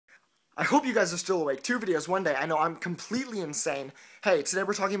I hope you guys are still awake. 2 videos one day. I know I'm completely insane. Hey, today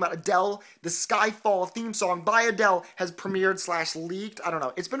we're talking about Adele. The Skyfall theme song by Adele has premiered slash leaked. I don't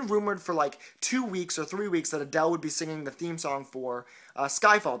know. It's been rumored for like 2 weeks or 3 weeks that Adele would be singing the theme song for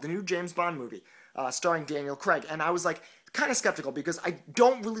Skyfall, the new James Bond movie, starring Daniel Craig. And I was like kind of skeptical because I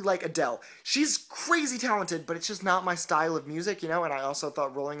don't really like Adele. She's crazy talented, but it's just not my style of music, you know? And I also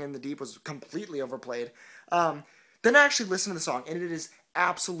thought Rolling in the Deep was completely overplayed. Then I actually listened to the song, and it is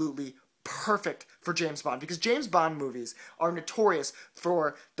absolutely perfect for James Bond because James Bond movies are notorious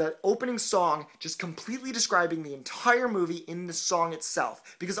for the opening song just completely describing the entire movie in the song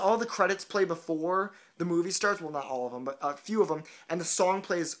itself, because all the credits play before the movie starts, well, not all of them, but a few of them, and the song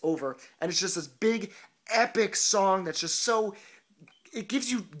plays over, and it's just this big epic song that's just so, it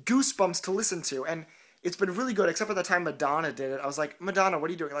gives you goosebumps to listen to. And it's been really good, except for the time Madonna did it. I was like, Madonna, what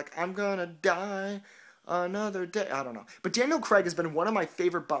are you doing? Like, I'm gonna die another day. I don't know. But Daniel Craig has been one of my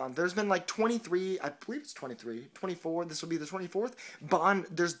favorite Bond. There's been like 23, I believe it's 23, 24, this will be the 24th Bond.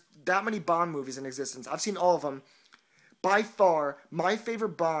 There's that many Bond movies in existence. I've seen all of them. By far, my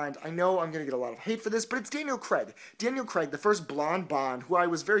favorite Bond, I know I'm going to get a lot of hate for this, but it's Daniel Craig. Daniel Craig, the first blonde Bond, who I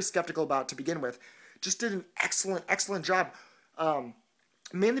was very skeptical about to begin with, just did an excellent job.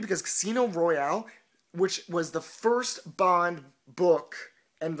 Mainly because Casino Royale, which was the first Bond book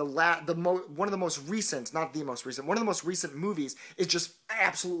and one of the most recent, not the most recent, one of the most recent movies, is just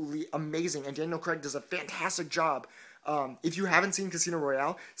absolutely amazing, and Daniel Craig does a fantastic job. If you haven't seen Casino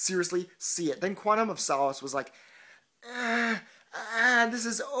Royale, seriously, see it. Then Quantum of Solace was like, this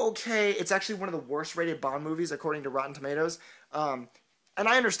is okay. It's actually one of the worst rated Bond movies according to Rotten Tomatoes. And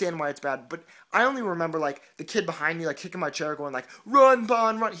I understand why it's bad, but I only remember, like, the kid behind me, like, kicking my chair going, like, run,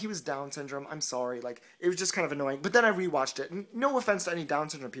 Bond, run. He was Down syndrome. I'm sorry. Like, it was just kind of annoying. But then I rewatched it. And no offense to any Down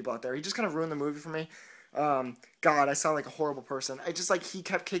syndrome people out there. He just kind of ruined the movie for me. God, I sound like a horrible person. I just, like, he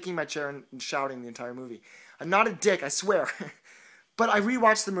kept kicking my chair and shouting the entire movie. I'm not a dick, I swear. But I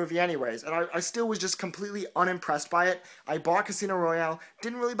rewatched the movie anyways, and I still was just completely unimpressed by it. I bought Casino Royale,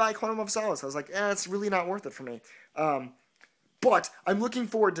 didn't really buy Quantum of Solace. I was like, it's really not worth it for me. But I'm looking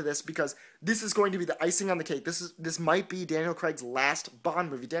forward to this because this is going to be the icing on the cake. This might be Daniel Craig's last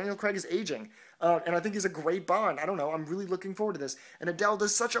Bond movie. Daniel Craig is aging, and I think he's a great Bond. I don't know. I'm really looking forward to this. And Adele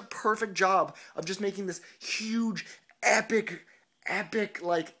does such a perfect job of just making this huge, epic,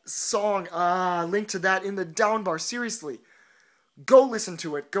 like, song. Link to that in the down bar. Seriously. Go listen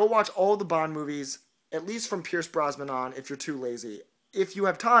to it. Go watch all the Bond movies, at least from Pierce Brosnan on, if you're too lazy. If you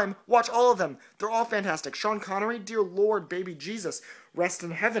have time, watch all of them. They're all fantastic. Sean Connery, dear Lord, baby Jesus, rest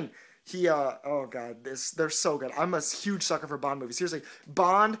in heaven. Oh God, they're so good. I'm a huge sucker for Bond movies. Seriously,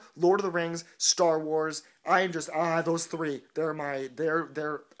 Bond, Lord of the Rings, Star Wars. I am just, those three.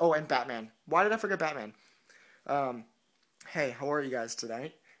 Oh, and Batman. Why did I forget Batman? Hey, how are you guys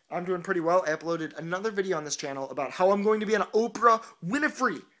today? I'm doing pretty well. I uploaded another video on this channel about how I'm going to be on Oprah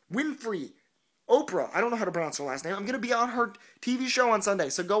Winfrey. Oprah. I don't know how to pronounce her last name. I'm going to be on her TV show on Sunday.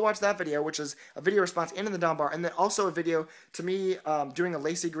 So go watch that video, which is a video response in the down bar. And then also a video to me doing a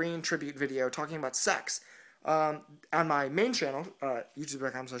Lacey Green tribute video talking about sex on my main channel,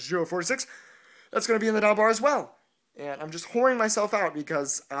 youtube.com/Shirtsareoverrated. That's going to be in the down bar as well. And I'm just whoring myself out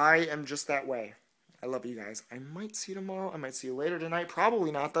because I am just that way. I love you guys. I might see you tomorrow. I might see you later tonight.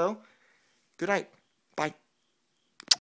 Probably not, though. Good night. Bye.